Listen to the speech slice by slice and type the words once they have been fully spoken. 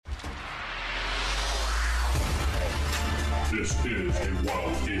This is a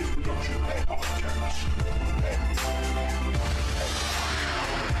Wild Game Production podcast.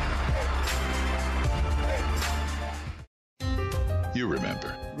 You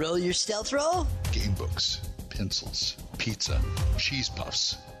remember. Roll your stealth roll? Game books, pencils, pizza, cheese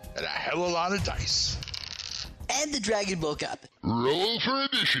puffs, and a hell of a lot of dice. And the Dragon Ball Cup. Roll for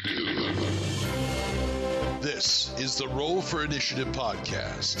Initiative. This is the Roll for Initiative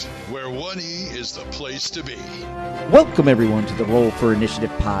podcast, where 1E is the place to be. Welcome, everyone, to the Roll for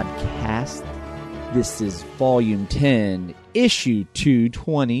Initiative podcast. This is Volume 10, Issue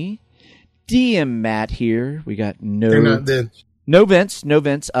 220. DM Matt here. We got You're not Vince. No Vince. You're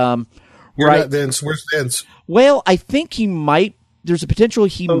right. not Vince. Where's Vince? Well, I think he might. There's a potential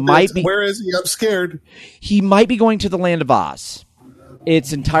he might Vince, be. Where is he? I'm scared. He might be going to the Land of Oz.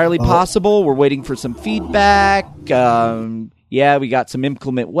 It's entirely possible. We're waiting for some feedback. Yeah, we got some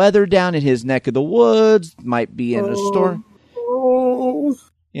inclement weather down in his neck of the woods. Might be in a storm.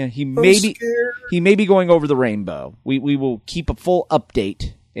 Yeah, he may be going over the rainbow. We will keep a full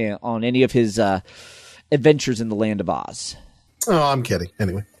update on any of his adventures in the Land of Oz. Oh, I'm kidding.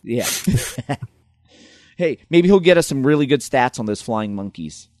 Anyway. Yeah. Hey, maybe he'll get us some really good stats on those flying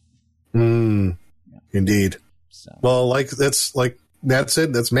monkeys. Indeed. So. Well, that's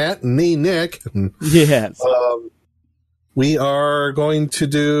it. That's Matt and me, Nick. Yes. We are going to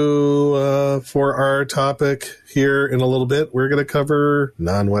do, for our topic here in a little bit, we're going to cover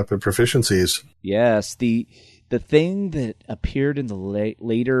non-weapon proficiencies. Yes, the thing that appeared in the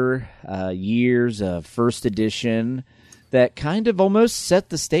later years of first edition that kind of almost set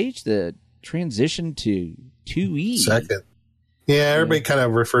the stage, the transition to 2E. Second. Yeah, everybody kind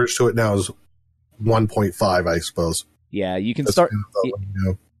of refers to it now as 1.5, I suppose. Yeah, you can That's start. kind of you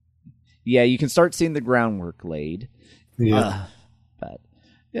know. Yeah, you can start seeing the groundwork laid. Yeah.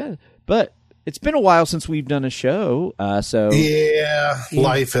 But it's been a while since we've done a show, so yeah,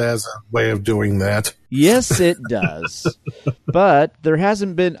 life has a way of doing that. Yes, it does. But there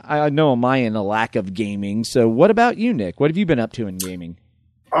hasn't been, I know on my end, a lack of gaming. So what about you, Nick? What have you been up to in gaming?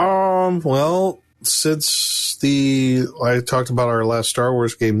 Well, since I talked about our last Star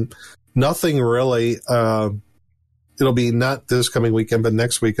Wars game, nothing really. It'll be not this coming weekend, but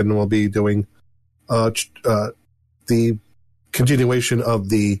next weekend we'll be doing the continuation of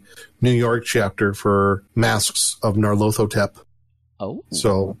the New York chapter for Masks of Nyarlathotep. Oh.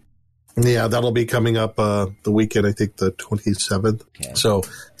 So, yeah, that'll be coming up the weekend, I think the 27th. Okay. So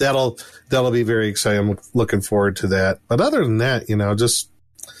that'll be very exciting. I'm looking forward to that. But other than that, just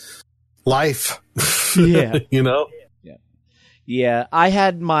life. Yeah. Yeah, I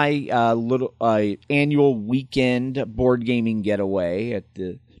had my little annual weekend board gaming getaway at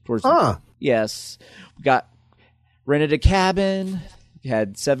Yes, we rented a cabin. We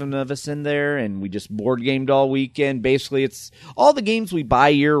had 7 of us in there, and we just board gamed all weekend. Basically, it's all the games we buy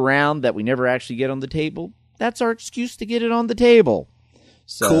year round that we never actually get on the table. That's our excuse to get it on the table.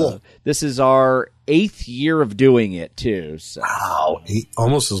 So cool. This is our 8th year of doing it, too. So. Wow,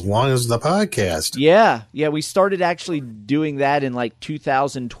 almost as long as the podcast. Yeah, we started actually doing that in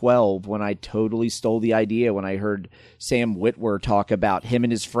 2012 when I totally stole the idea when I heard Sam Witwer talk about him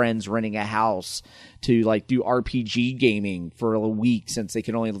and his friends renting a house to do RPG gaming for a week since they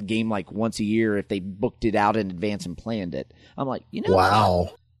could only game once a year if they booked it out in advance and planned it. I'm like,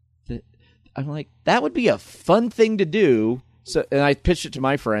 wow. I'm like, that would be a fun thing to do. So, and I pitched it to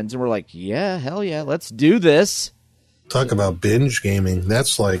my friends, and we're like, yeah, hell yeah, let's do this. Talk about binge gaming.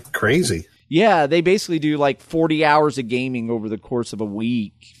 That's crazy. Yeah, they basically do 40 hours of gaming over the course of a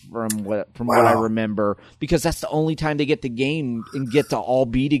week from what I remember, because that's the only time they get to game and get to all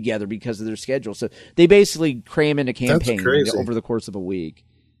be together because of their schedule. So they basically cram in a campaign over the course of a week.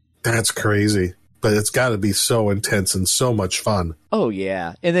 That's crazy. But it's got to be so intense and so much fun. Oh,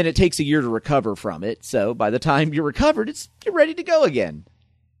 yeah. And then it takes a year to recover from it. So by the time you're recovered, you're ready to go again.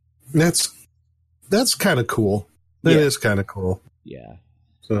 That's kind of cool. It is kind of cool. Yeah.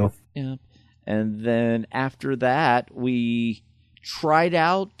 So. Yeah. And then after that, we tried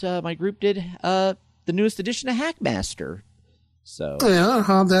out, my group did, the newest edition of Hackmaster. So. Yeah,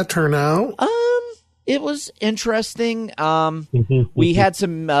 how'd that turn out? It was interesting. We had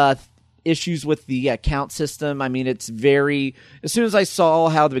some issues with the count system. I mean, it's very... As soon as I saw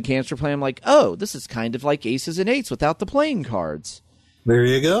how the mechanics were playing, I'm like, oh, this is kind of like Aces and Eights without the playing cards. There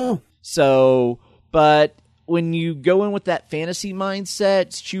you go. So, but when you go in with that fantasy mindset,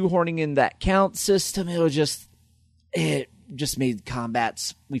 shoehorning in that count system, it just made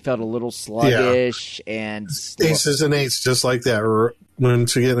combats, we felt a little sluggish. And Aces and Eights, just like that.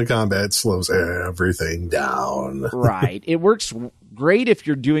 Once you get into combat, it slows everything down. Right. It works great if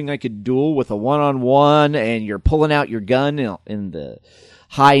you're doing like a duel with a one-on-one and you're pulling out your gun in the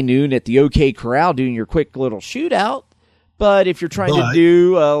high noon at the OK Corral doing your quick little shootout. But if you're trying to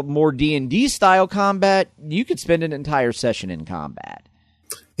do a more D&D style combat, you could spend an entire session in combat.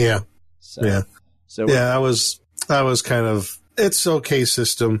 Yeah. So, yeah. So yeah, I was kind of, it's okay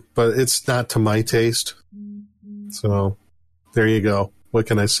system, but it's not to my taste. So there you go. What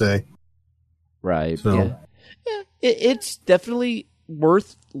can I say? Right. So. Yeah. It's definitely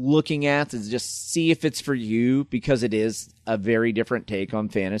worth looking at to just see if it's for you, because it is a very different take on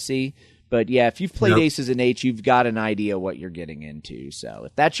fantasy. But yeah, if you've played Aces and Eights, you've got an idea what you're getting into. So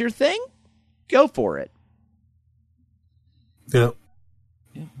if that's your thing, go for it. Yeah.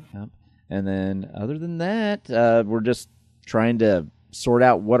 Yeah. And then other than that, we're just trying to sort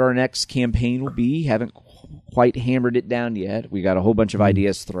out what our next campaign will be. Haven't quite hammered it down yet. We got a whole bunch of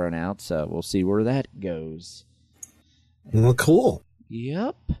ideas thrown out, so we'll see where that goes. Well, cool.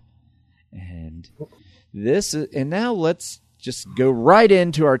 Yep. And now let's just go right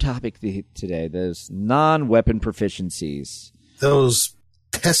into our topic today, those non-weapon proficiencies. Those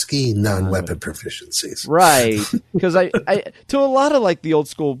pesky non-weapon proficiencies. Right. Because I to a lot of like the old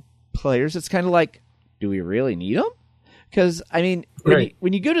school players, it's kind of like, do we really need them? Because, I mean,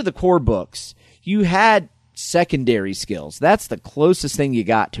 when you go to the core books, you had secondary skills. That's the closest thing you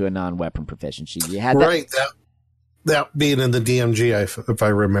got to a non-weapon proficiency. You had that being in the DMG, if I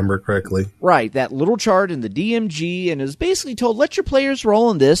remember correctly. Right, that little chart in the DMG, and is basically told, let your players roll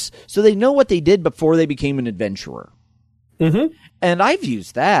in this so they know what they did before they became an adventurer. Mm-hmm. And I've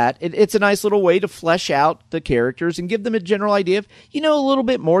used that. It's a nice little way to flesh out the characters and give them a general idea of, a little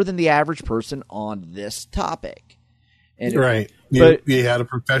bit more than the average person on this topic. And right. You had a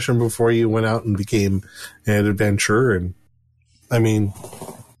profession before you went out and became an adventurer. And I mean,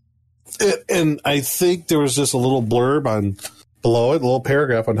 and I think there was just a little blurb below it, a little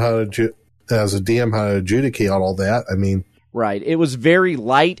paragraph on as a DM, how to adjudicate all that. I mean, right. It was very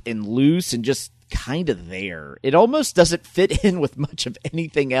light and loose and just kind of there. It almost doesn't fit in with much of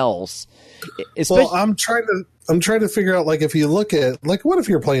anything else. Well, I'm trying to figure out, like, if you look at, like, what if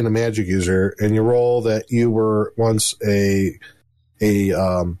you're playing a magic user and you roll that you were once a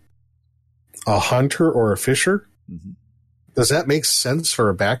hunter or a fisher? Mm-hmm. Does that make sense for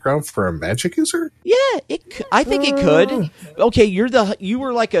a background for a magic user? Yeah, I think it could. Okay, your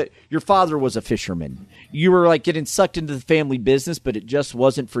father was a fisherman. You were like getting sucked into the family business, but it just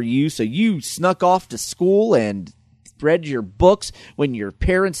wasn't for you. So you snuck off to school and read your books when your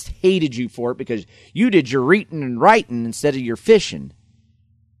parents hated you for it because you did your reading and writing instead of your fishing.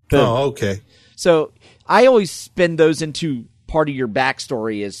 Boom. Oh, okay. So I always spin those into part of your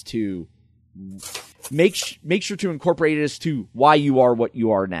backstory as to make sure to incorporate it as to why you are what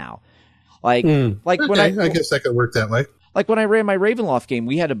you are now. Like when I guess that could work that way. Like when I ran my Ravenloft game,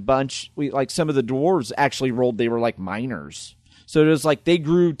 we had a bunch. Some of the dwarves actually rolled. They were like miners, so it was like they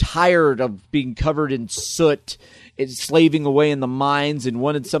grew tired of being covered in soot, and slaving away in the mines, and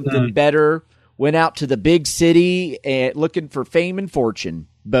wanted something better. Went out to the big city and looking for fame and fortune.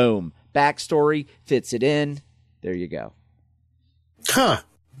 Boom, backstory fits it in. There you go. Huh.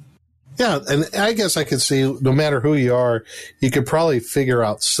 Yeah, and I guess I could see, no matter who you are, you could probably figure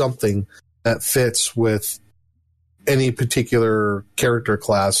out something that fits with any particular character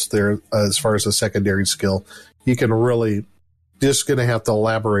class there as far as a secondary skill. You can really just going to have to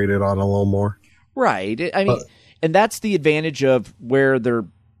elaborate it on a little more. Right. I mean, and that's the advantage of where they're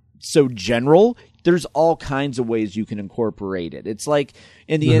so general. There's all kinds of ways you can incorporate it. It's like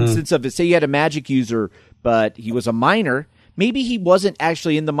in the instance of, say you had a magic user, but he was a miner. Maybe he wasn't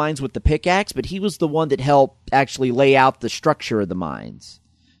actually in the mines with the pickaxe, but he was the one that helped actually lay out the structure of the mines,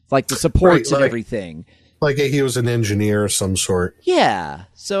 like the supports and everything. Like he was an engineer of some sort. Yeah.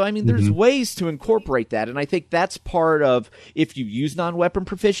 So, I mean, there's ways to incorporate that, and I think that's part of, if you use non-weapon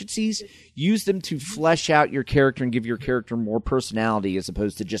proficiencies, use them to flesh out your character and give your character more personality as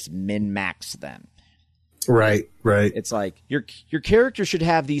opposed to just min-max them. Right. It's like your character should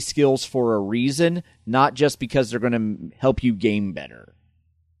have these skills for a reason, not just because they're going to help you game better.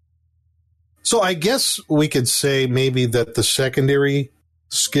 So I guess we could say maybe that the secondary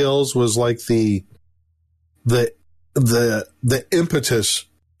skills was like the impetus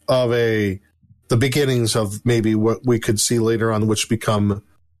of the beginnings of maybe what we could see later on, which become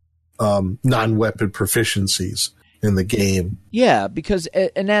non-weapon proficiencies in the game. Yeah, because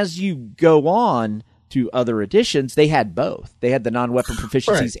and as you go on to other editions, they had both. They had the non-weapon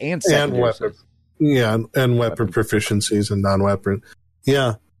proficiencies and secondary. And weapon proficiencies and non-weapon.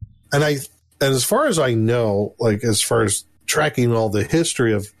 Yeah. And as far as I know, like as far as tracking all the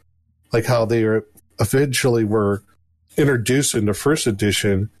history of like how they eventually were introduced in the first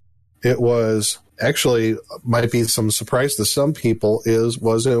edition, it was actually, might be some surprise to some people, it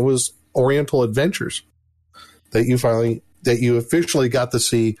was Oriental Adventures that you officially got to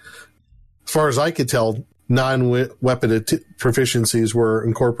see. As far as I could tell, non-weapon proficiencies were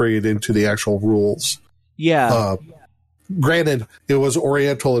incorporated into the actual rules. Yeah. Granted, it was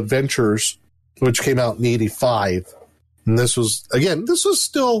Oriental Adventures, which came out in '85, and this was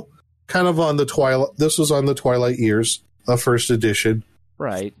still kind of on the twilight. This was on the twilight years of first edition,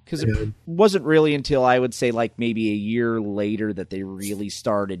 right? Because it wasn't really until I would say like maybe a year later that they really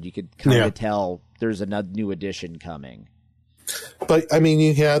started. You could kind of tell there's another new edition coming. But I mean,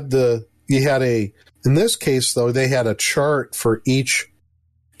 in this case though, they had a chart for each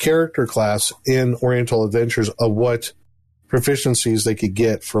character class in Oriental Adventures of what proficiencies they could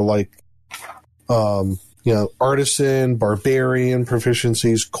get for like, artisan, barbarian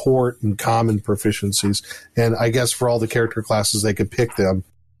proficiencies, court, and common proficiencies. And I guess for all the character classes, they could pick them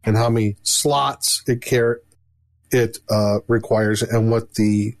and how many slots it requires and what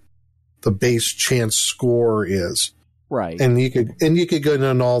the base chance score is. Right. And you could go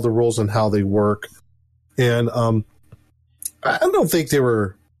into all the rules and how they work. And I don't think they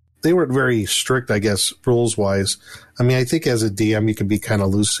weren't very strict, I guess, rules wise. I mean, I think as a DM, you can be kind of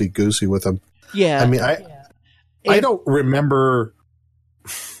loosey goosey with them. Yeah. I mean, I don't remember.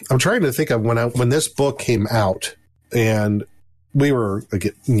 I'm trying to think of when this book came out, and we were,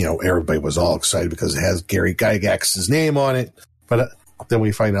 everybody was all excited because it has Gary Gygax's name on it. But then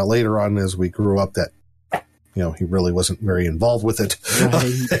we find out later on as we grew up that, he really wasn't very involved with it.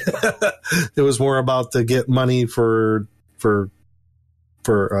 Right. It was more about to get money for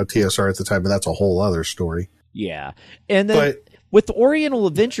TSR at the time, but that's a whole other story. Yeah. And then with the Oriental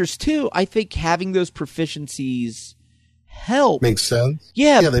Adventures too, I think having those proficiencies help. Makes sense.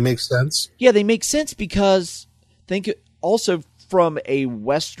 Yeah. Yeah, they make sense. Yeah, they make sense because think also from a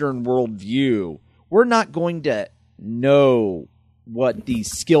Western worldview, we're not going to know what the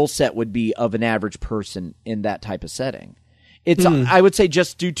skill set would be of an average person in that type of setting. It's I would say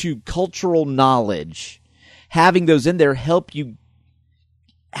just due to cultural knowledge, having those in there help you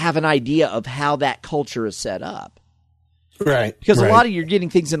have an idea of how that culture is set up. Right. Because a lot of you're getting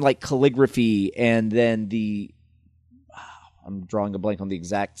things in like calligraphy and then I'm drawing a blank on the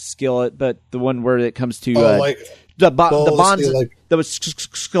exact skill, but the one where it comes to the bonsai, that was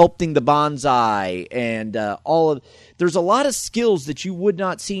sculpting the bonsai and there's a lot of skills that you would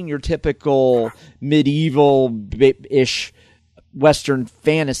not see in your typical medieval-ish Western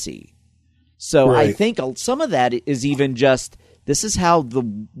fantasy. So I think some of that is even just this is how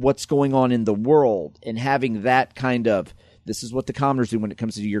what's going on in the world, and having that kind of this is what the commoners do when it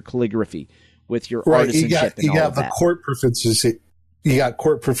comes to your calligraphy with your artisanship. You got the court proficiency. You got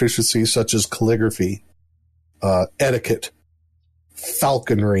court proficiencies such as calligraphy, etiquette,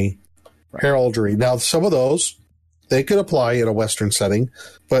 falconry, heraldry. Now, some of those they could apply in a Western setting,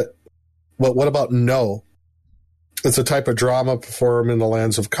 but what about no? It's a type of drama performed in the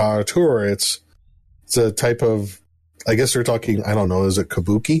lands of Karatura. It's a type of, I guess they're talking, I don't know, is it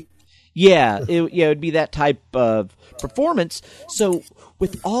kabuki? Yeah, it would be that type of performance. So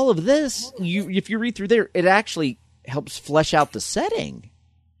with all of this, if you read through there, it actually helps flesh out the setting.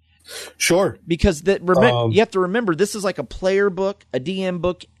 Sure. Because you have to remember, this is like a player book, a DM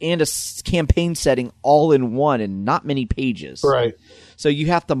book, and a campaign setting all in one and not many pages. Right. So you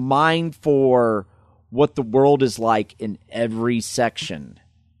have to mine for what the world is like in every section.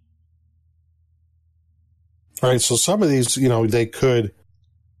 All right, so some of these,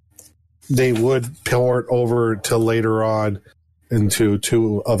 they would port over to later on into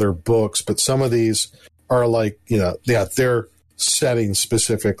two other books, but some of these are like, they're setting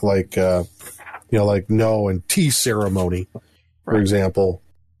specific, like, like no and tea ceremony, for example,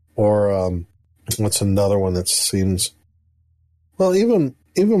 or what's another one that seems, well, even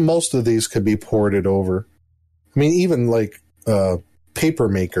most of these could be ported over. I mean, even like Paper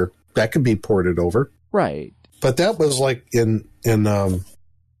Maker, that could be ported over. Right. But that was like in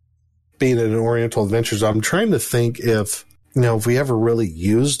being in Oriental Adventures. I'm trying to think if we ever really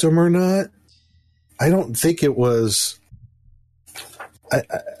used them or not. I don't think it was.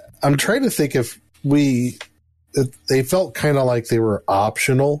 I'm trying to think if they felt kind of like they were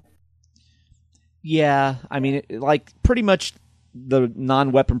optional. Yeah, I mean, like pretty much the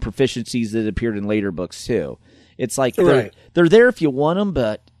non-weapon proficiencies that appeared in later books too. It's like they're there if you want them,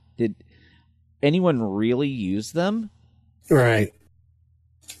 but did anyone really use them? Right.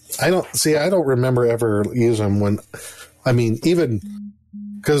 I don't remember ever using them even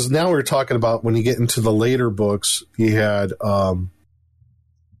because now we're talking about when you get into the later books, you had,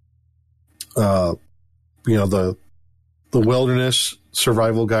 the the Wilderness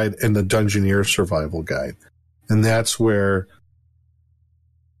Survival Guide and the Dungeoneer Survival Guide. And that's where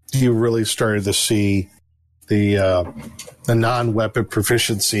you really started to see the non-weapon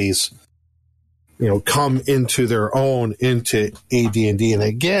proficiencies, come into their own into AD&D. And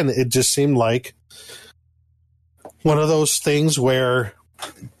again, it just seemed like one of those things where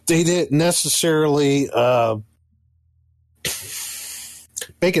they didn't necessarily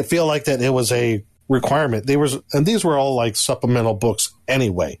make it feel like that it was a requirement. And these were all like supplemental books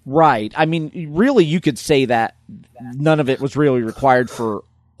anyway. Right. I mean, really, you could say that none of it was really required for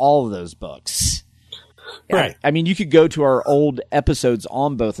all of those books. Right. I mean, you could go to our old episodes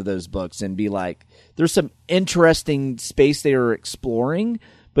on both of those books and be like, there's some interesting space they are exploring,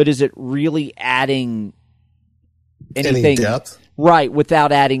 but is it really adding anything? Any depth? Right,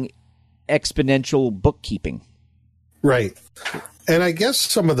 without adding exponential bookkeeping. Right. And I guess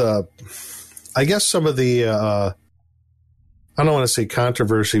some of the I don't want to say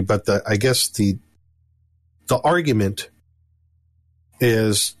controversy, but I guess the argument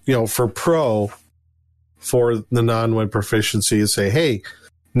is, for the non-win proficiency is say, hey,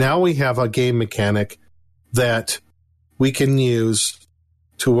 now we have a game mechanic that we can use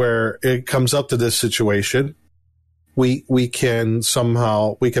to where it comes up to this situation. We can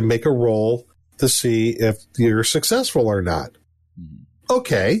make a roll to see if you're successful or not.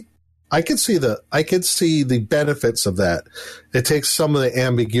 Okay. I could see the benefits of that. It takes some of the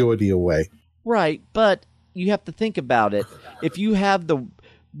ambiguity away. Right, but you have to think about it. If you have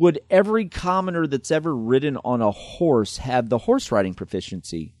would every commoner that's ever ridden on a horse have the horse riding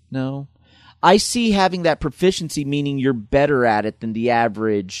proficiency? No. I see having that proficiency meaning you're better at it than the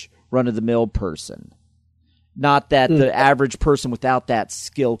average run-of-the-mill person. Not that the average person without that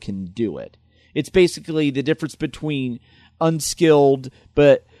skill can do it. It's basically the difference between unskilled,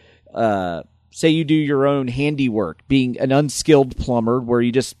 but say you do your own handiwork, being an unskilled plumber where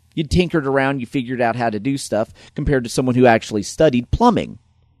you tinkered around, you figured out how to do stuff, compared to someone who actually studied plumbing.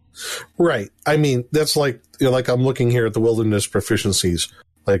 Right. I mean, that's like I'm looking here at the wilderness proficiencies,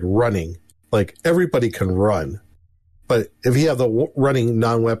 like running. Like everybody can run. But if you have the running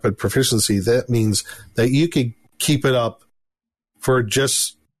non-weapon proficiency, that means that you could keep it up for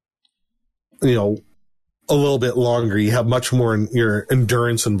just, a little bit longer. You have much more in your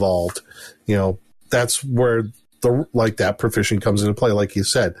endurance involved. That's where that proficiency comes into play. Like you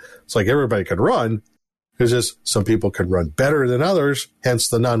said, it's like everybody can run. It's just some people can run better than others, hence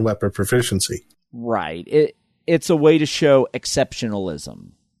the non-weapon proficiency. Right. It's a way to show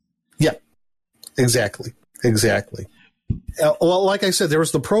exceptionalism. Yeah, exactly. Well, like I said, there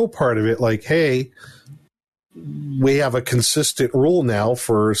was the pro part of it. Like, hey, we have a consistent rule now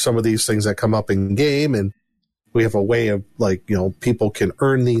for some of these things that come up in game, and we have a way of people can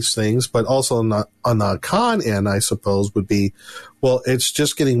earn these things. But also on the con end, I suppose, would be, well, it's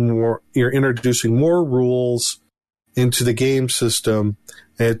just getting more. You're introducing more rules into the game system,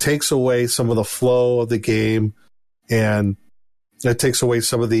 and it takes away some of the flow of the game, and it takes away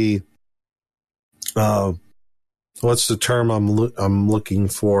some of the what's the term I'm looking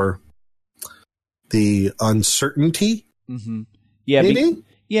for? The uncertainty, yeah, maybe,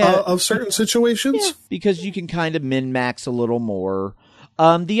 of certain situations. Yeah, because you can kind of min-max a little more.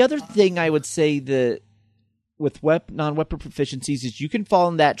 The other thing I would say that with non-weapon proficiencies is you can fall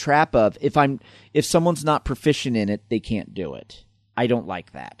in that trap of if someone's not proficient in it, they can't do it. I don't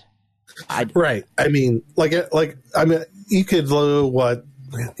like that. Right. I mean, you could do what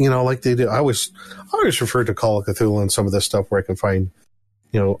like they do. I always refer to Call of Cthulhu and some of this stuff where I can find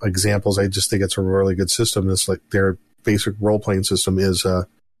examples. I just think it's a really good system. It's like their basic role-playing system is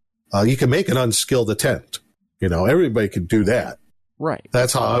you can make an unskilled attempt. Everybody can do that. Right.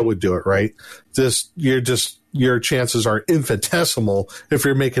 That's how I would do it, right? Your chances are infinitesimal if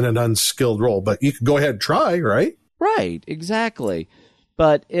you're making an unskilled roll, but you can go ahead and try, right? Right, exactly.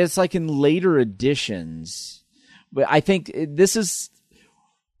 But it's like in later editions, but I think this is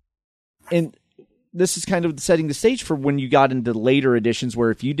kind of setting the stage for when you got into later editions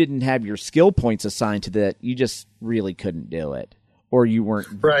where if you didn't have your skill points assigned to that, you just really couldn't do it. Or you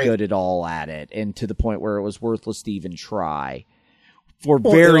weren't good at all at it, and to the point where it was worthless to even try for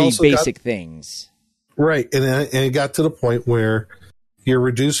very basic things. Right, and it got to the point where you're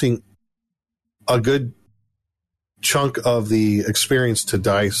reducing a good chunk of the experience to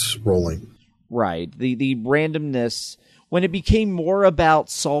dice rolling. Right, the randomness. When it became more about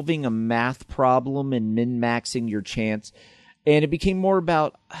solving a math problem and min-maxing your chance, and it became more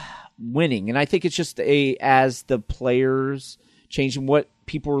about winning. And I think it's just as the players changed and what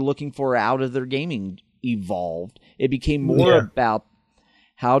people were looking for out of their gaming evolved, it became more about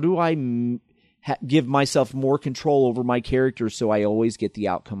how do I give myself more control over my character so I always get the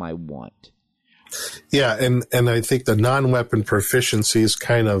outcome I want. Yeah, and I think the non-weapon proficiencies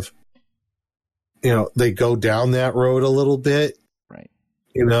kind of, they go down that road a little bit. Right.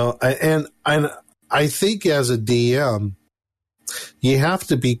 And I think as a DM, you have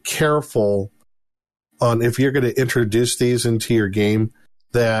to be careful on if you're going to introduce these into your game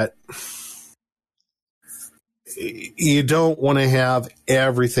that you don't want to have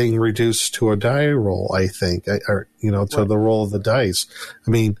everything reduced to a die roll, I think, or, to the roll of the dice. I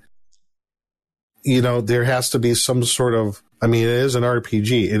mean, there has to be some sort of, it is an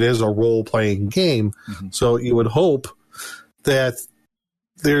RPG. It is a role-playing game. Mm-hmm. So you would hope that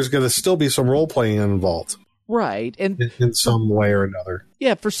there's going to still be some role-playing involved. Right. And in some way or another.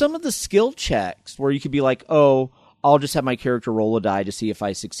 Yeah, for some of the skill checks where you could be like, oh, I'll just have my character roll a die to see if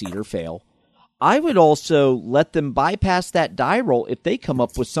I succeed or fail. I would also let them bypass that die roll if they come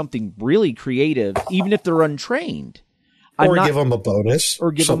up with something really creative, even if they're untrained. Give them a bonus.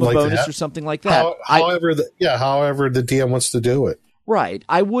 Or give them a bonus or something like that. However the DM wants to do it. Right.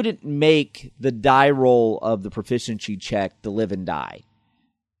 I wouldn't make the die roll of the proficiency check the live and die.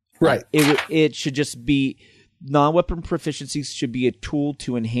 Right. It should just be... Non-weapon proficiencies should be a tool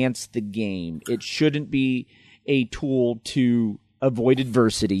to enhance the game. It shouldn't be a tool to avoid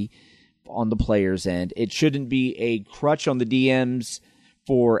adversity on the player's end. It shouldn't be a crutch on the DMs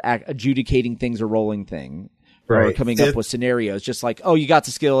for adjudicating things or rolling things. Right. Or coming up with scenarios. Just like, oh, you got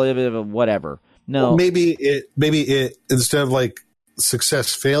the skill, whatever. No. Well, maybe it instead of like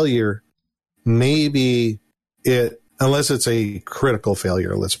success failure, maybe it, unless it's a critical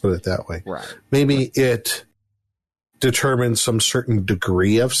failure, let's put it that way. Right. Maybe it determine some certain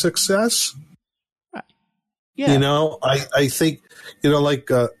degree of success. Right. Yeah. I think,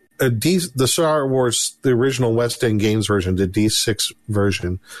 the Star Wars, the original West End Games version, the D6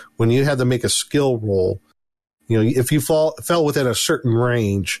 version, when you had to make a skill roll, if you fell within a certain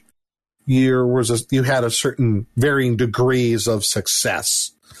range, you had a certain varying degrees of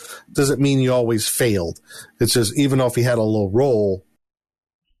success. Doesn't mean you always failed. It's just, even though if you had a low roll,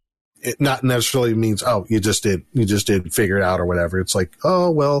 it not necessarily means, oh, you just did figure it out or whatever. It's like,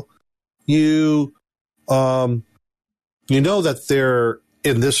 oh, well, you that they're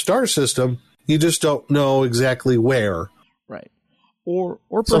in this star system, you just don't know exactly where. Right. Or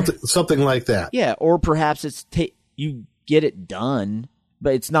something like that. Yeah. Or perhaps it's, you get it done,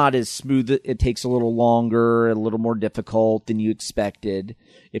 but it's not as smooth. It takes a little longer, a little more difficult than you expected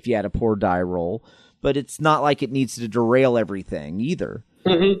if you had a poor die roll, but it's not like it needs to derail everything either.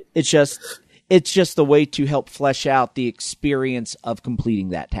 Mm-hmm. It's just the way to help flesh out the experience of completing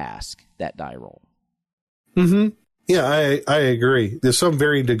that task, that die roll. Mm-hmm. Yeah, I agree. There's some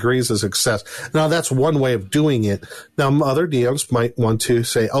varying degrees of success. Now, that's one way of doing it. Now, other DMs might want to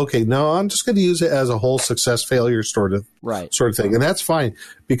say, okay, no, I'm just going to use it as a whole success failure sort of thing. And that's fine,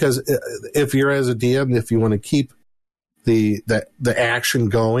 because if you're as a DM, if you want to keep the action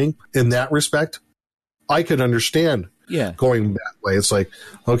going in that respect, I could understand. Yeah. Going that way. It's like,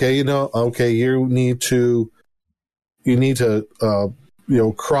 okay, you need to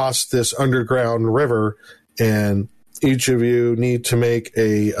cross this underground river, and each of you need to make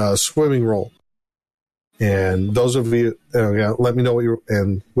a swimming roll. And those of you, let me know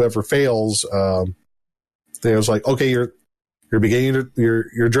and whoever fails, there's like, okay, you're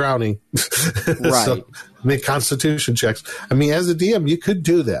you're drowning. Right. So make constitution checks. As a DM, you could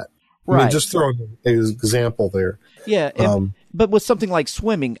do that. Right. Just throw an example there. Yeah, but with something like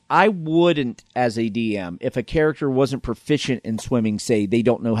swimming, I wouldn't, as a DM, if a character wasn't proficient in swimming, say they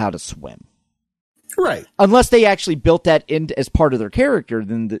don't know how to swim. Right. Unless they actually built that in as part of their character,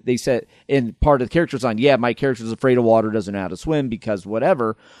 then they said in part of the character design, yeah, my character's afraid of water, doesn't know how to swim because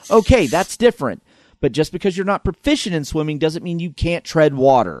whatever. Okay, that's different. But just because you're not proficient in swimming doesn't mean you can't tread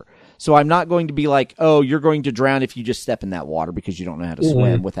water. So I'm not going to be like, oh, you're going to drown if you just step in that water because you don't know how to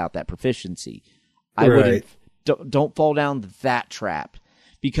swim without that proficiency. I wouldn't. Don't fall down that trap,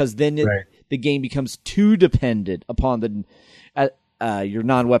 because then the game becomes too dependent upon your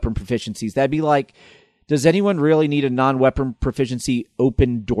non-weapon proficiencies. That'd be like, does anyone really need a non-weapon proficiency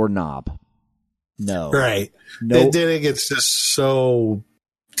open doorknob? No. Right. No. And then it gets just so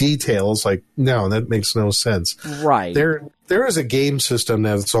detailed. It's like, no, that makes no sense. Right. There is a game system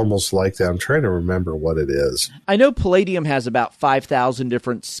that's almost like that. I'm trying to remember what it is. I know Palladium has about 5,000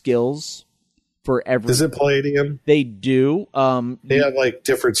 different skills. For every, is it Palladium? They do. They have like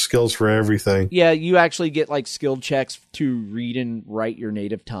different skills for everything. Yeah, you actually get like skill checks to read and write your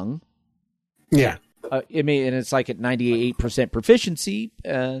native tongue. Yeah, and it's like at 98% proficiency.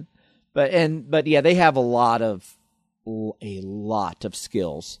 But yeah, they have a lot of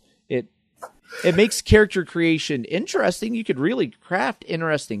skills. it makes character creation interesting. You could really craft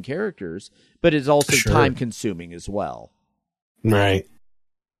interesting characters, but it's also Sure. time consuming as well. Right.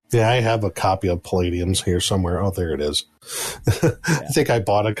 Yeah, I have a copy of Palladium's here somewhere. Oh, there it is. I think I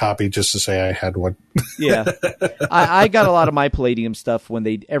bought a copy just to say I had one. Yeah. I got a lot of my Palladium stuff when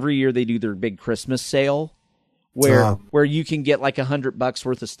every year they do their big Christmas sale where you can get like $100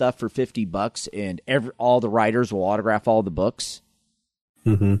 worth of stuff for $50 and all the writers will autograph all the books.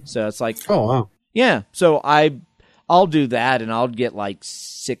 Mm-hmm. So it's like, Oh, wow. yeah. So I'll do that and I'll get like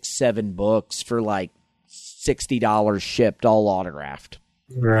 6-7 books for like $60 shipped, all autographed.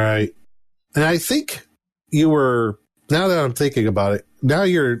 Right. And I think now that I'm thinking about it,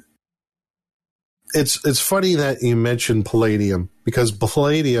 it's funny that you mentioned Palladium, because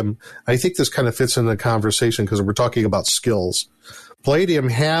Palladium, I think this kind of fits in the conversation because we're talking about skills. Palladium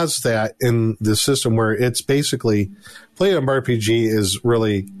has that in the system where it's basically, Palladium RPG is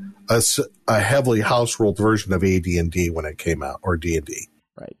really a heavily house-ruled version of AD&D when it came out, or D&D.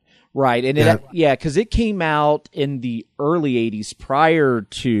 Right, and because it came out in the early 80s prior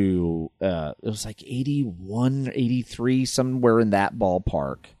to, it was like 81, 83, somewhere in that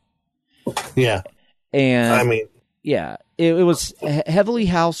ballpark. Yeah. And I mean, yeah, it was heavily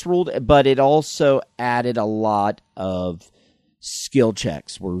house ruled, but it also added a lot of skill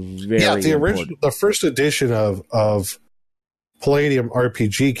checks. Were very the first edition of Palladium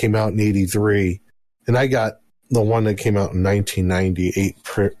RPG came out in 83, and I got the one that came out in 1998,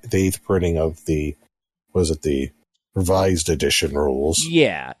 the 8th printing of the revised edition rules.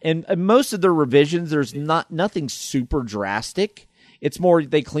 Yeah, and most of the revisions, there's nothing super drastic. It's more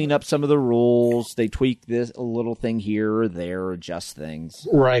they clean up some of the rules, they tweak a little thing here or there, adjust things.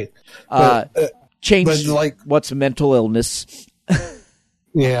 Right. Change but like, what's mental illness.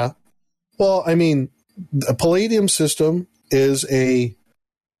 Yeah. Well, I mean, the Palladium system is a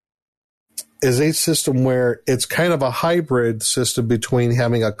system where it's kind of a hybrid system between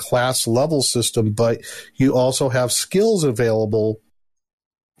having a class level system, but you also have skills available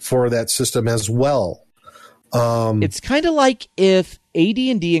for that system as well. It's kind of like if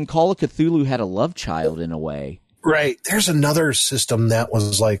AD&D and Call of Cthulhu had a love child in a way. Right. There's another system that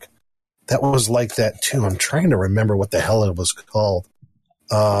was like that too. I'm trying to remember what the hell it was called.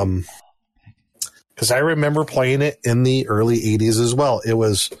 Because I remember playing it in the early 80s as well. It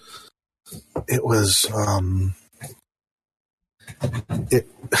was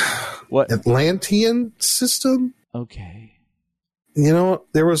what Atlantean system? Okay. You know,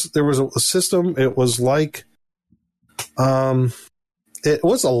 there was a system. It was like, it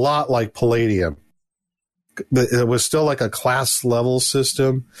was a lot like Palladium, but it was still like a class level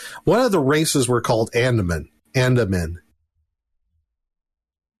system. One of the races were called Andaman.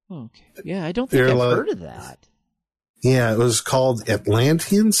 Okay. Yeah, I don't think I've heard of that. Yeah, it was called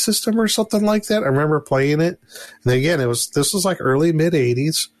Atlantean system or something like that. I remember playing it. And again, this was like early mid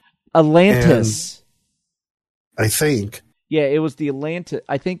 80s. Atlantis. I think. Yeah, it was the Atlantis.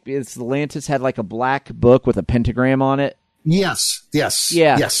 I think it's Atlantis had like a black book with a pentagram on it. Yes. Yeah.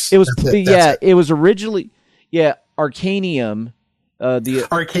 Yes. It was it was originally Arcanium. The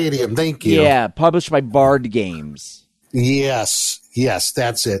Arcadium, thank you. Yeah, published by Bard Games. Yes,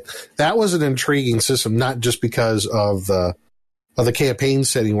 that's it. That was an intriguing system, not just because of the campaign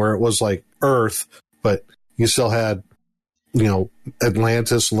setting where it was like Earth, but you still had,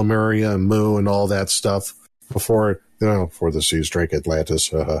 Atlantis, Lemuria, and Mu, and all that stuff before the seas drank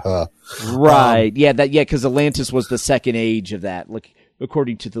Atlantis. Right? Because Atlantis was the second age of that, like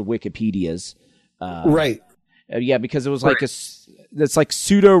according to the Wikipedias. Right. Yeah, because it was like it's like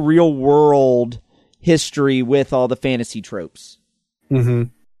pseudo real world history with all the fantasy tropes. Mm-hmm.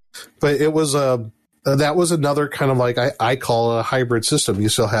 But it was that was another kind of like I call it a hybrid system. You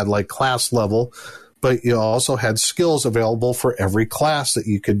still had like class level, but you also had skills available for every class that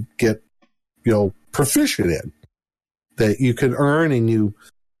you could get, proficient in, that you could earn and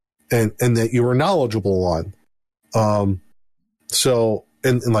that you were knowledgeable on. So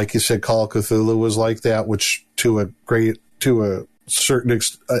and like you said, Call of Cthulhu was like that, which to a certain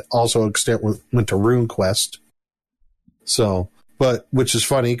extent went to RuneQuest. So, but which is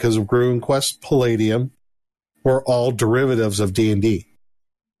funny because RuneQuest, Palladium were all derivatives of D&D.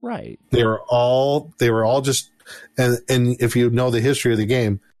 Right. They were all just, and if you know the history of the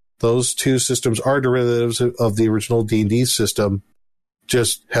game, those two systems are derivatives of the original D&D system,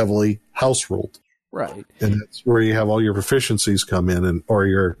 just heavily house ruled. Right. And that's where you have all your proficiencies come in, or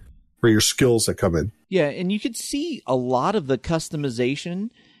your skills that come in. Yeah, and you could see a lot of the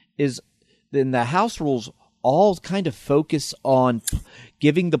customization is in the house rules all kind of focus on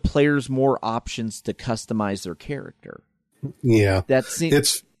giving the players more options to customize their character. Yeah.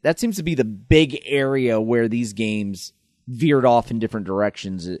 It's that seems to be the big area where these games veered off in different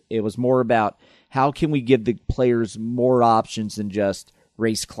directions. It was more about how can we give the players more options than just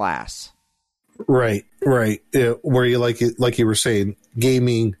race class. Right. Where you like you were saying,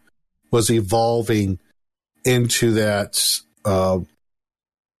 gaming was evolving into that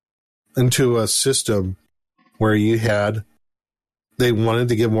into a system where they wanted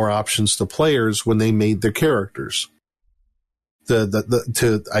to give more options to players when they made their characters.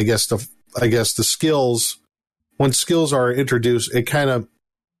 I guess the skills, when skills are introduced, it kind of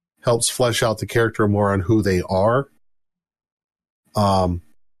helps flesh out the character more on who they are.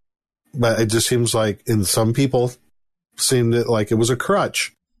 But it just seems like in some people seemed like it was a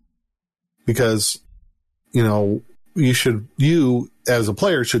crutch because, you as a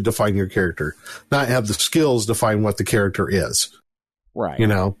player should define your character, not have the skills define what the character is. Right.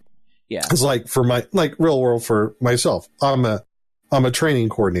 Yeah. It's like real world for myself. I'm a training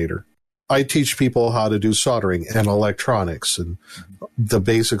coordinator. I teach people how to do soldering and electronics and the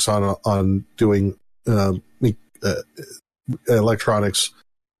basics on doing electronics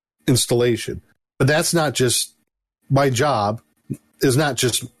installation. But that's not just my job. Is not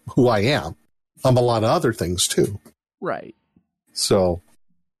just who I am. I'm a lot of other things too. Right. So.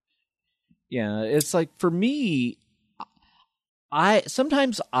 Yeah, it's like for me,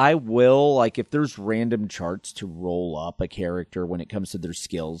 sometimes I will, like, if there's random charts to roll up a character when it comes to their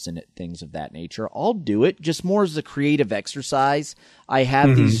skills and things of that nature, I'll do it just more as a creative exercise. I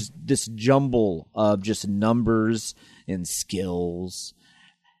have this jumble of just numbers and skills.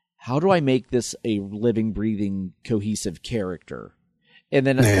 How do I make this a living, breathing, cohesive character? And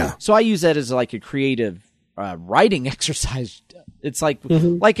then, so I use that as like a creative writing exercise. It's like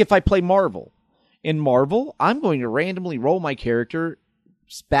if I play Marvel. In Marvel, I'm going to randomly roll my character,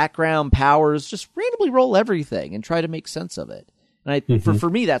 background, powers, just randomly roll everything and try to make sense of it. And for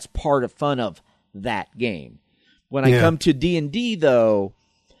me, that's part of fun of that game. When I come to D&D, though,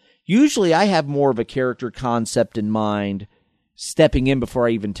 usually I have more of a character concept in mind stepping in before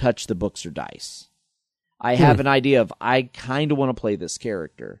I even touch the books or dice. I have an idea of, I kind of want to play this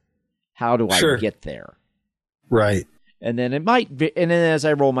character. How do I get there? Right. And then and then as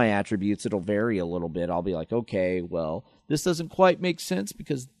I roll my attributes, it'll vary a little bit. I'll be like, okay, well, this doesn't quite make sense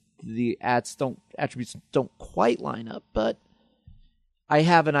because the attributes don't quite line up, but I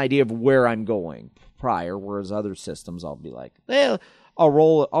have an idea of where I'm going prior, whereas other systems I'll be like,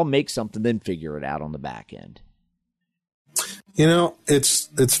 I'll make something, then figure it out on the back end.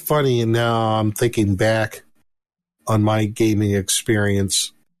 It's funny, and now I'm thinking back on my gaming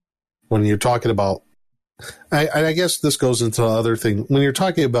experience when you're talking about, I guess this goes into the other thing. When you're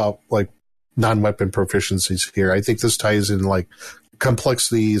talking about like non-weapon proficiencies here, I think this ties in like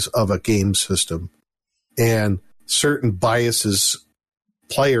complexities of a game system and certain biases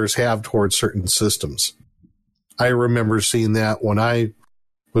players have towards certain systems. I remember seeing that when I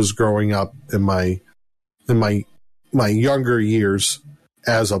was growing up in my younger years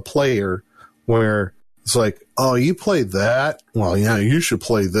as a player, where it's like, oh, you played that? Well, yeah, you should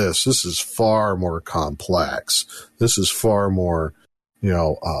play this. This is far more complex. This is far more,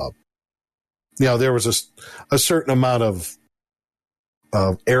 there was a certain amount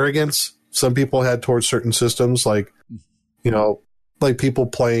of arrogance some people had towards certain systems, like people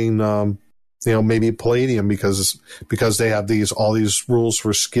playing, maybe Palladium because they have all these rules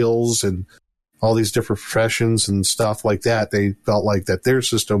for skills and all these different professions and stuff like that. They felt like that their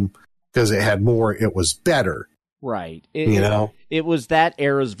system, because it had more, it was better. Right. It was that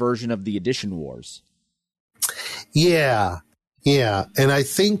era's version of the Edition Wars. Yeah. Yeah. And I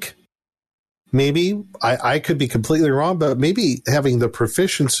think maybe, I could be completely wrong, but maybe having the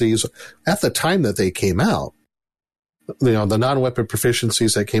proficiencies at the time that they came out, the non-weapon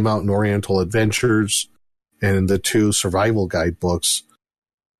proficiencies that came out in Oriental Adventures and the 2 survival guide books,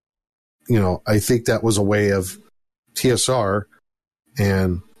 I think that was a way of TSR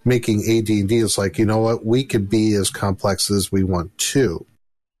and making AD&D is like, you know what, we could be as complex as we want to.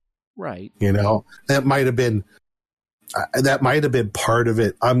 Right. That might have been part of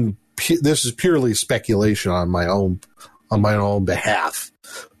it. This is purely speculation on my own behalf,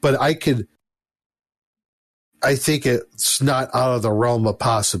 but I think it's not out of the realm of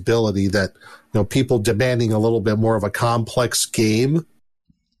possibility that, people demanding a little bit more of a complex game.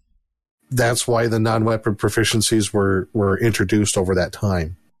 That's why the non-weapon proficiencies were introduced over that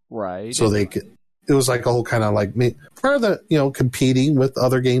time. Right. So it was like a whole kind of like part of the, competing with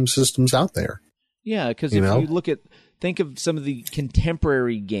other game systems out there. Yeah. Because if you think of some of the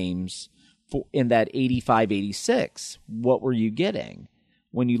contemporary games in that 85, 86, what were you getting?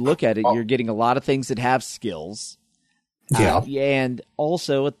 When you look at it, you're getting a lot of things that have skills. Yeah. And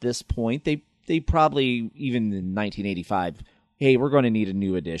also at this point, they probably, even in 1985, hey, we're going to need a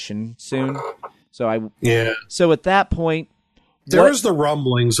new edition soon. So at that point, there was the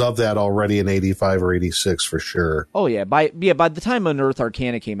rumblings of that already in 85 or 86 for sure. Oh yeah, by the time Unearthed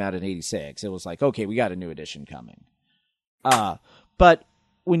Arcana came out in 86, it was like, okay, we got a new edition coming. But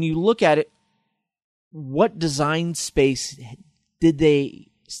when you look at it, what design space did they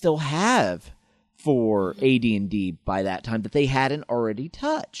still have for AD&D by that time that they hadn't already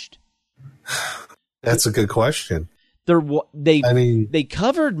touched? That's a good question. They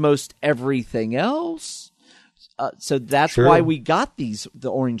covered most everything else. So that's Sure. why we got the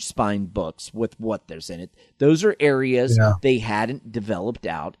Orange Spine books with what there's in it. Those are areas they hadn't developed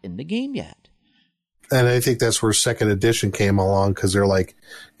out in the game yet. And I think that's where second edition came along, because they're like,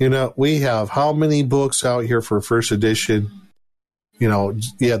 we have how many books out here for first edition? You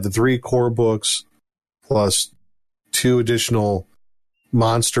have the 3 core books plus 2 additional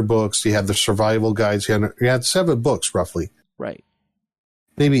monster books. You have the survival guides. You had 7 books roughly. Right.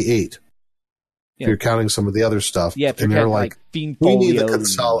 Maybe 8. Yeah. If you're counting some of the other stuff. Yeah, and they're like, Fiend we need Folio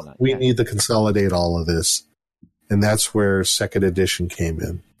to consolidate all of this. And that's where second edition came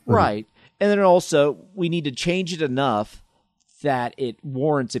in. Right. And then also, we need to change it enough that it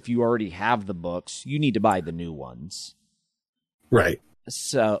warrants, if you already have the books, you need to buy the new ones. Right.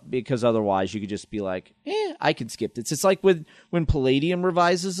 So, because otherwise you could just be like, I can skip this. It's like when Palladium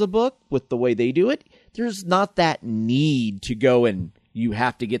revises a book with the way they do it, there's not that need to go and you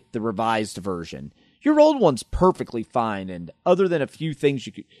have to get the revised version. Your old one's perfectly fine, and other than a few things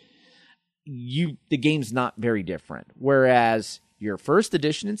the game's not very different. Whereas your first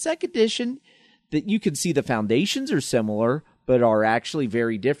edition and second edition, that you can see the foundations are similar, but are actually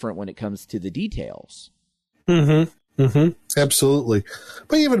very different when it comes to the details. Mm-hmm. Mm-hmm. Absolutely.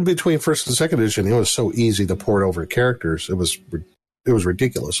 But even between first and second edition, it was so easy to port over characters. It was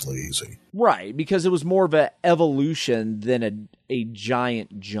ridiculously easy. Right, because it was more of an evolution than a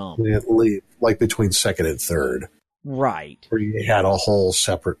giant jump. Like between second and third. Right. Where you had a whole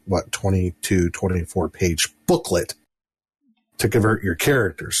separate, 22, 24-page booklet to convert your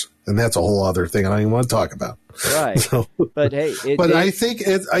characters. And that's a whole other thing I don't even want to talk about. Right. So, but hey, I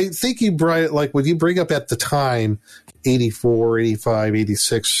think you brought it, like when you bring up at the time, 84, 85,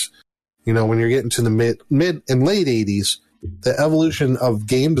 86, when you're getting to the mid and late 80s, the evolution of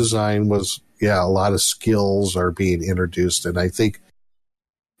game design was, a lot of skills are being introduced. And I think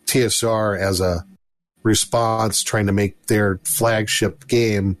TSR, as a response trying to make their flagship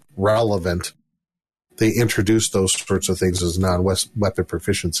game relevant, they introduced those sorts of things as non-weapon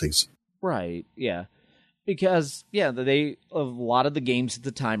proficiencies. Right, yeah. Because, a lot of the games at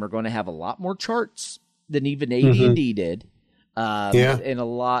the time are going to have a lot more charts than even AD&D did. And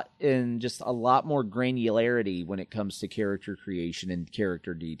just a lot more granularity when it comes to character creation and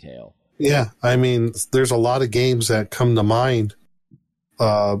character detail. Yeah, I mean, there's a lot of games that come to mind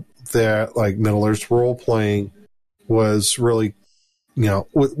that, like Middle Earth Role Playing, was really,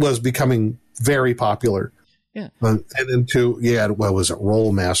 was becoming very popular. Yeah. And then what was it,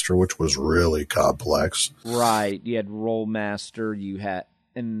 Roll Master, which was really complex. Right. You had Roll Master, you had,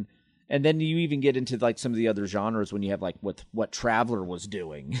 and then you even get into like some of the other genres when you have like what Traveler was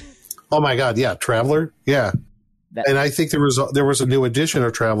doing. Oh my God, yeah, Traveler, yeah. And I think there was a new edition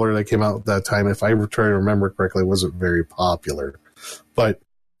of Traveler that came out at that time. If I try to remember correctly, it wasn't very popular. But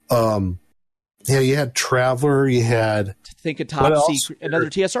you had Traveler, you had think of Top Secret, another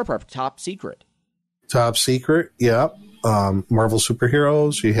TSR product, Top Secret. Top Secret, yeah. Marvel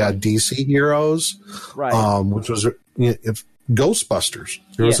Superheroes, you had DC Heroes, right? Which was Ghostbusters.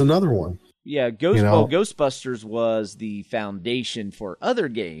 There was another one. Yeah, Ghostbusters was the foundation for other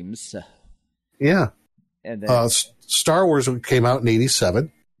games. Yeah. And then Star Wars came out in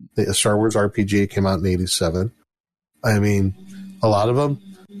 87. The Star Wars RPG came out in 87. I mean, a lot of them,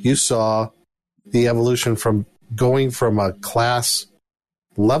 you saw the evolution from going from a class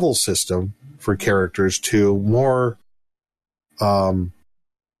level system for characters to more, how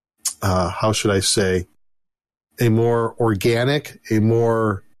should I say, a more organic, a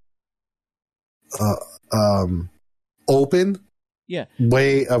more open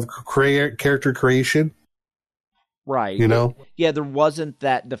way of character creation. Right. Yeah, there wasn't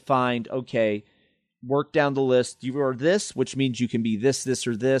that defined, okay, work down the list. You are this, which means you can be this, this,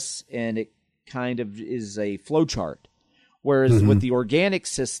 or this, and it kind of is a flowchart. Whereas with the organic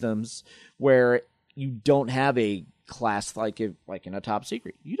systems, where you don't have a class like in a Top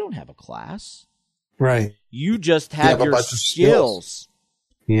Secret, you don't have a class. Right. You just have your skills.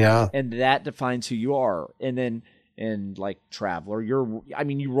 Yeah. And that defines who you are. And then, like Traveler, you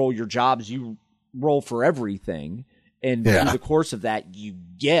roll your jobs, you roll for everything. And Yeah. through the course of that, you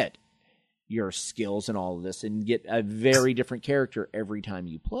get your skills and all of this and get a very different character every time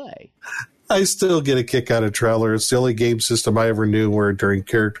you play. I still get a kick out of Traveler. It's the only game system I ever knew where during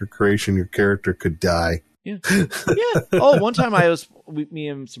character creation your character could die. Yeah. Yeah. Oh, one time me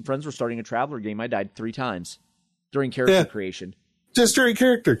and some friends were starting a Traveler game. I died 3 times during character creation. Just during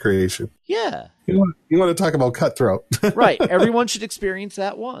character creation. Yeah. You want to talk about cutthroat. Right. Everyone should experience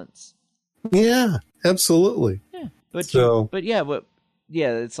that once. Yeah, absolutely. Yeah. But So-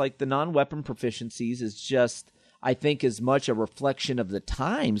 it's like the non-weapon proficiencies is just, I think, as much a reflection of the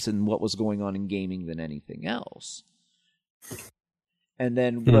times and what was going on in gaming than anything else. And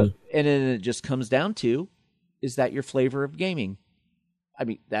then and then it just comes down to, is that your flavor of gaming? I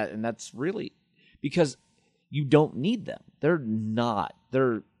mean, that's really because you don't need them. They're not.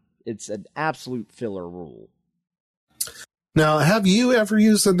 It's an absolute filler rule. Now, have you ever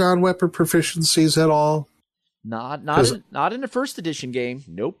used the non-weapon proficiencies at all? Not in the first edition game.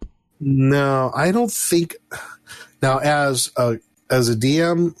 Nope. No, I don't think. Now, as a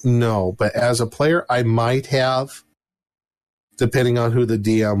DM, no, but as a player, I might have, depending on who the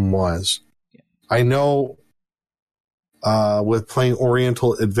DM was. Yeah. I know with playing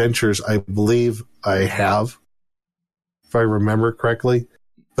Oriental Adventures, I believe I have, if I remember correctly.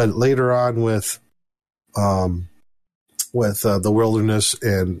 But later on with the Wilderness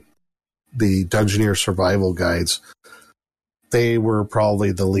and the Dungeoneer Survival Guides, they were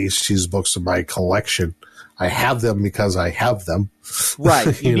probably the least used books in my collection. I have them because I have them.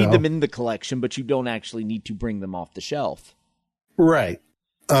 Right. You need know? them in the collection, but you don't actually need to bring them off the shelf. Right.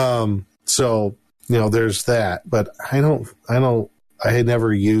 So, there's that, but I had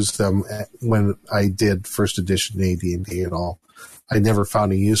never used them when I did first edition AD&D at all. I never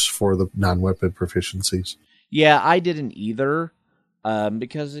found a use for the non-weapon proficiencies. Yeah, I didn't either.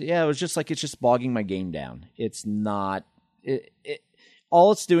 Because it was just like, it's just bogging my game down. It's not,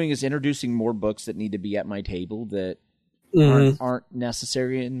 all it's doing is introducing more books that need to be at my table that aren't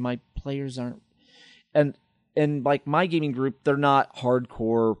necessary, and my players aren't, and like my gaming group, they're not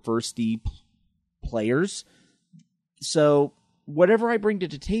hardcore firsty players. So whatever I bring to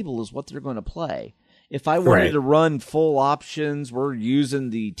the table is what they're going to play. If I wanted to run full options, we're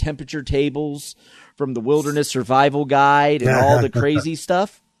using the temperature tables from the Wilderness Survival Guide and all the crazy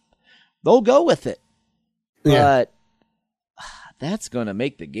stuff, they'll go with it. Yeah. But that's going to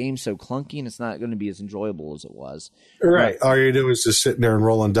make the game so clunky, and it's not going to be as enjoyable as it was. Right. All you're doing is just sitting there and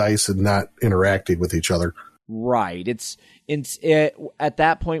rolling dice and not interacting with each other. Right. It's at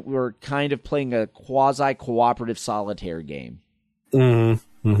that point, we were kind of playing a quasi-cooperative solitaire game.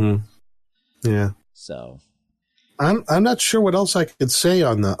 Mm-hmm. Mm-hmm. Yeah. So I'm not sure what else I could say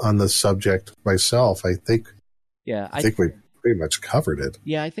on the subject myself. I think we pretty much covered it.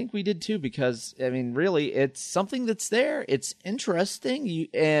 Yeah, I think we did too, because I mean, really, it's something that's there. It's interesting,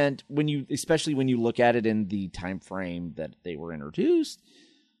 especially when you look at it in the time frame that they were introduced.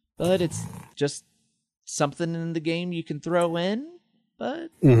 But it's just something in the game you can throw in.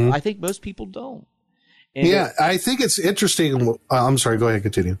 But I think most people don't. And I think it's interesting. I'm sorry. Go ahead.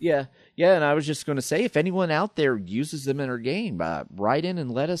 Continue. Yeah, and I was just going to say, if anyone out there uses them in their game, write in and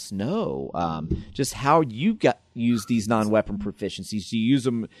let us know just how you use these non-weapon proficiencies. Do you use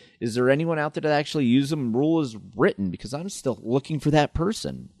them? Is there anyone out there that actually use them rule as written? Because I'm still looking for that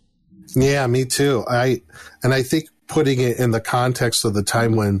person. Yeah, me too. I think putting it in the context of the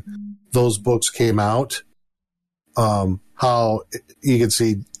time when those books came out, how you can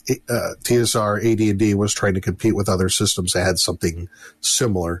see TSR AD&D was trying to compete with other systems that had something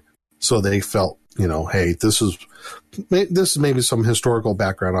similar. So they felt, hey, this is maybe some historical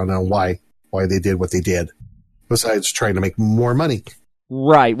background on why they did what they did, besides trying to make more money.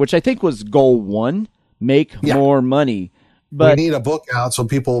 Right, which I think was goal 1, make more money. But we need a book out so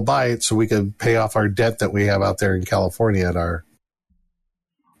people will buy it so we can pay off our debt that we have out there in California at our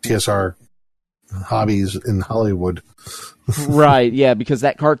TSR hobbies in Hollywood. Right, yeah, because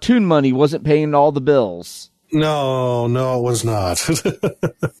that cartoon money wasn't paying all the bills. No, it was not.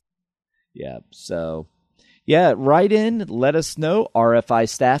 Yeah, so, write in, let us know,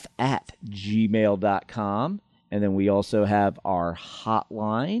 rfistaff@gmail.com. And then we also have our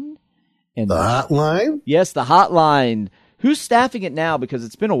hotline. And The hotline? Yes, the hotline. Who's staffing it now? Because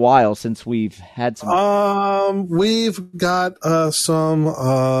it's been a while since we've had some. We've got some.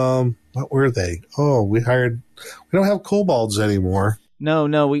 What were they? Oh, we don't have kobolds anymore.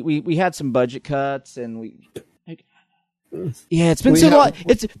 No, we had some budget cuts, and it's been so long.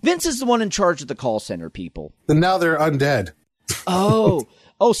 Vince is the one in charge of the call center people. And now they're undead. Oh,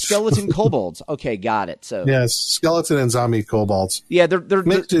 skeleton kobolds. Okay, got it. So yes, skeleton and zombie kobolds. Yeah, they're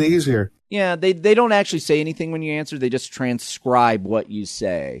makes it easier. Yeah, they don't actually say anything when you answer. They just transcribe what you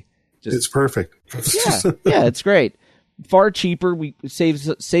say. It's perfect. Yeah, it's great. Far cheaper. Saves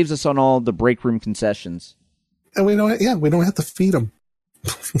us on all the break room concessions. And we don't have to feed them.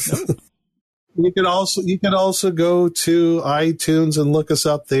 You could also go to iTunes and look us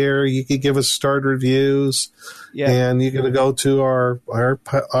up there. You could give us starred reviews. Yeah. And you can go to our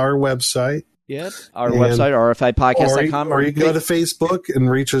website. Yep. Our website, rfipodcast.com. Or you can go to Facebook and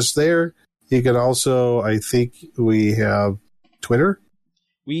reach us there. You can also, I think we have Twitter.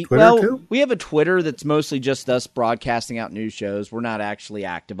 We have a Twitter that's mostly just us broadcasting out news shows. We're not actually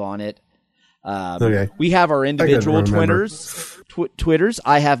active on it. Okay. We have our individual Twitters.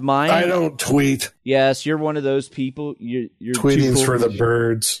 I have mine. I don't tweet. Yes, you're one of those people. You're tweeting's cool for the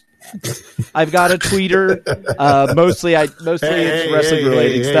birds. I've got a tweeter. Mostly it's wrestling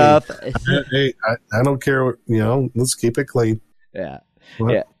related stuff. I don't care. Let's keep it clean. Yeah.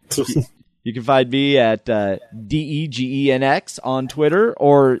 What? Yeah. You can find me at DEGENX on Twitter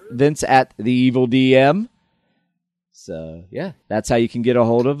or Vince at the Evil DM. So yeah, that's how you can get a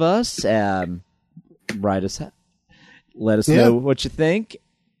hold of us. Write us, let us know what you think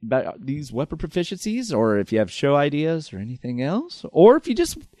about these weapon proficiencies, or if you have show ideas or anything else, or if you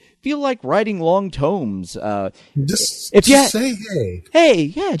just feel like writing long tomes. Just say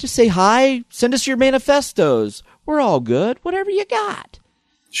hey. Just say hi. Send us your manifestos. We're all good. Whatever you got.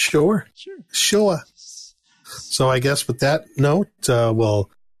 Sure. So I guess with that note,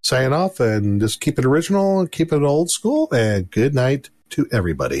 we'll sign off and just keep it original, keep it old school, and good night to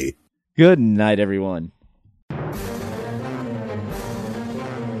everybody. Good night, everyone.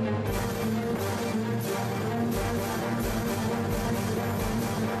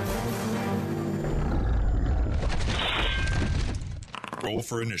 Roll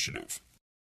for initiative.